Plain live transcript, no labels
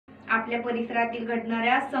आपल्या परिसरातील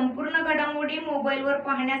घडणाऱ्या संपूर्ण घडामोडी मोबाईलवर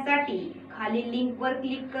पाहण्यासाठी खालील लिंकवर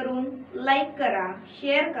क्लिक करून लाईक करा,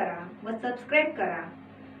 शेअर करा व सबस्क्राईब करा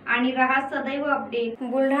आणि रहा सदैव अपडेट।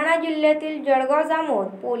 बुलढाणा जिल्ह्यातील जळगाव जामोद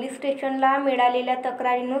पोलीस स्टेशनला मिळालेल्या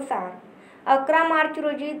तक्रारीनुसार 11 मार्च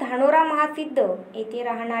रोजी धानोरा महासिद्ध येथे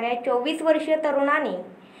राहणाऱ्या 24 वर्षीय तरुणाने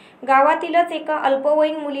गावातीलच एका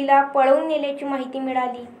अल्पवयीन मुलीला पळवून नेल्याची माहिती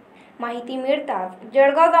मिळाली। माहिती मिळताच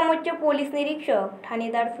जळगाव जामोदचे पोलीस निरीक्षक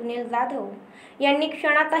ठाणेदार सुनील जाधव यांनी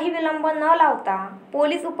क्षणाचाही विलंब न लावता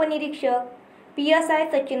पोलीस उपनिरीक्षक PSI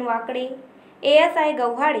सचिन वाकडे, ASI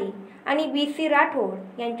गव्हाडे आणि BC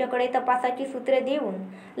राठोड यांच्याकडे तपासाची सूत्रे देऊन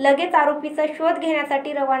लगेच आरोपीचा शोध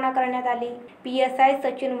घेण्यासाठी रवाना करण्यात आले। PSI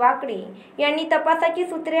सचिन वाकडे यांनी तपासाची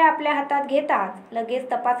सूत्रे आपल्या हातात घेताच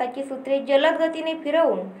लगेच तपासाची सूत्रे जलद गतीने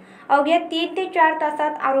फिरवून अवघ्या 3 ते 4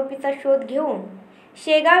 तासात आरोपीचा शोध घेऊन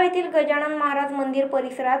शेगाव येथील गजानन महाराज मंदिर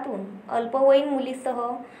परिसरातून अल्पवयीन मुलीसह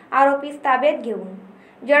आरोपीस ताब्यात घेऊन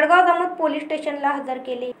जळगाव जामोद पोलीस स्टेशनला हजर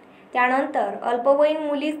केले। त्यानंतर अल्पवयीन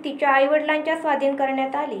मुलीस तिच्या आईवडिलांच्या स्वाधीन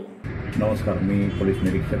करण्यात आले। नमस्कार, मी पोलीस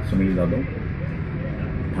निरीक्षक सुनील जाधव,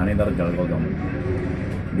 ठाणेदार जळगाव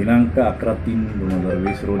जामोद। दिनांक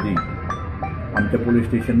 11/3/2020 रोजी आमच्या पोलीस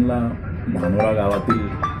स्टेशनला धानोरा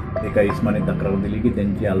गावातील एका इसमाने तक्रार दिली की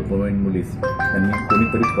त्यांची अल्पवयीन मुलीस त्यांनी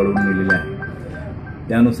कोणीतरी पळवून नेलेली आहे।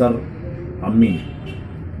 त्यानुसार आम्ही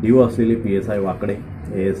DO असलेले PSI वाकडे,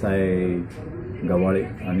 ASI गव्हाडे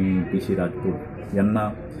आणि PC राठोड यांना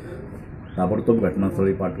ताबडतोब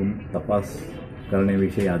घटनास्थळी पाठवून तपास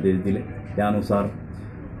करण्याविषयी आदेश दिले। त्यानुसार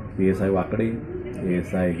PSI वाकडे,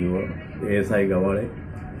 ASI गव्हाडे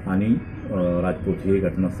आणि राजपूत हे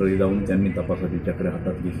घटनास्थळी जाऊन त्यांनी तपासाची चक्रे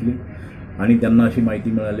हातात घेतली आणि त्यांना अशी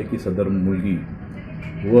माहिती मिळाली की सदर मुलगी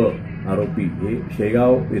व आरोपी हे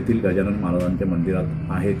शेगाव येथील गजानन महाराजांच्या मंदिरात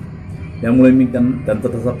आहेत। त्यामुळे मी त्यांचा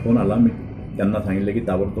तसा फोन आला। मी त्यांना सांगितलं की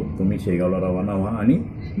ताबडतोब तुम्ही शेगावला रवाना व्हा आणि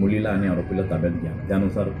मुलीला आणि आरोपीला ताब्यात घ्या।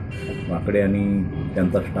 त्यानुसार वाकडे आणि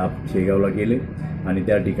त्यांचा स्टाफ शेगावला गेले आणि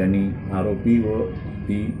त्या ठिकाणी आरोपी व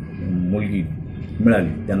ती मुलगी मिळाली।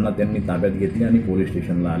 त्यांनी ताब्यात घेतली आणि पोलीस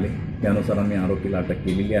स्टेशनला आले। त्यानुसार आम्ही आरोपीला अटक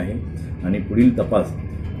केलेली आहे आणि पुढील तपास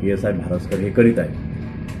PSI भारस्कर हे करीत आहे।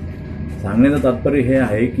 सांगण्याचं तात्पर्य हे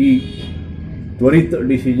आहे की त्वरित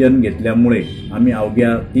डिसिजन घेतल्यामुळे आम्ही अवघ्या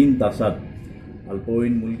 3 तासात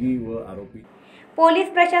अल्पवयीन मुलगी व आरोपी। पोलीस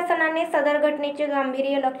प्रशासनाने सदर घटनेचे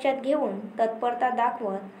गांभीर्य लक्षात घेऊन तत्परता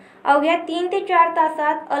दाखवत अवघ्या 3 ते 4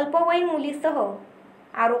 तासात अल्पवयीन मुलीसह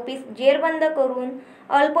आरोपीस जेरबंद करून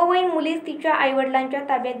अल्पवयीन मुलीस तिच्या आईवडिलांच्या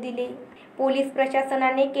ताब्यात दिले। पोलीस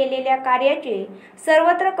प्रशासनाने केलेल्या कार्याचे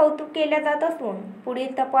सर्वत्र कौतुक केले जात असून पुढील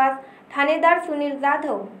तपास ठाणेदार सुनील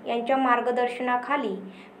जाधव यांच्या मार्गदर्शनाखाली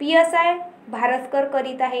PSI भारस्कर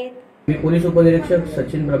करीत आहेत। मी पोलीस उपनिरीक्षक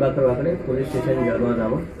सचिन प्रभाकर वाकडे, पोलीस स्टेशन जळगाव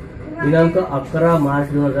जामोद। दिनांक 11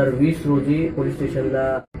 मार्च 2020 रोजी पोलीस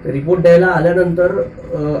स्टेशनला रिपोर्ट द्यायला आल्यानंतर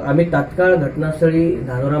आम्ही तात्काळ घटनास्थळी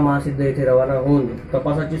धानोरा महासिद्ध येथे रवाना होऊन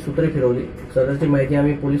तपासाची सूत्रे फिरवली। सदरची माहिती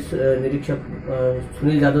आम्ही पोलीस निरीक्षक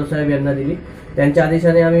सुनील जाधव साहेब यांना दिली। त्यांच्या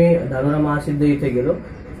आदेशाने आम्ही धानोरा महासिद्ध येथे गेलो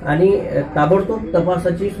आणि ताबडतोब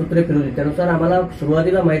तपासाची सूत्रे फिरवली। त्यानुसार आम्हाला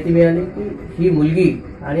सुरुवातीला माहिती मिळाली की ही मुलगी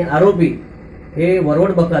आणि आरोपी हे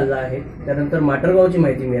वरवड बकालला आहेत। त्यानंतर माटरगावची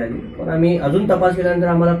माहिती मिळाली, पण आम्ही अजून तपास केल्यानंतर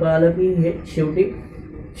आम्हाला कळालं की हे शेवटी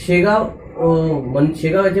शेगाव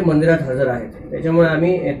येथे मंदिरात हजर आहेत। त्याच्यामुळे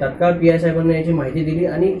आम्ही तात्काळ PSI साहेबांना याची माहिती दिली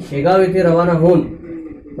आणि शेगाव येथे रवाना होऊन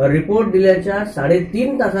रिपोर्ट दिल्याच्या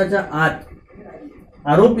 3.5 तासाच्या आत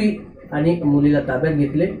आरोपी आणि मुलीला ताब्यात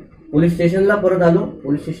घेतले। पोलीस स्टेशनला परत आलो।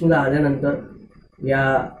 पोलीस स्टेशनला आल्यानंतर या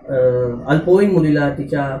अल्पवयीन मुलीला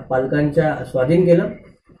तिच्या पालकांच्या स्वाधीन केलं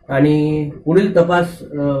आणि पुढील तपास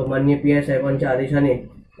माननीय PSI साहेबांच्या आदेशाने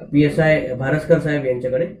PSI भारस्कर साहेब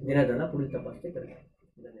यांच्याकडे देण्यात आला। पुढील तपास ते करतात।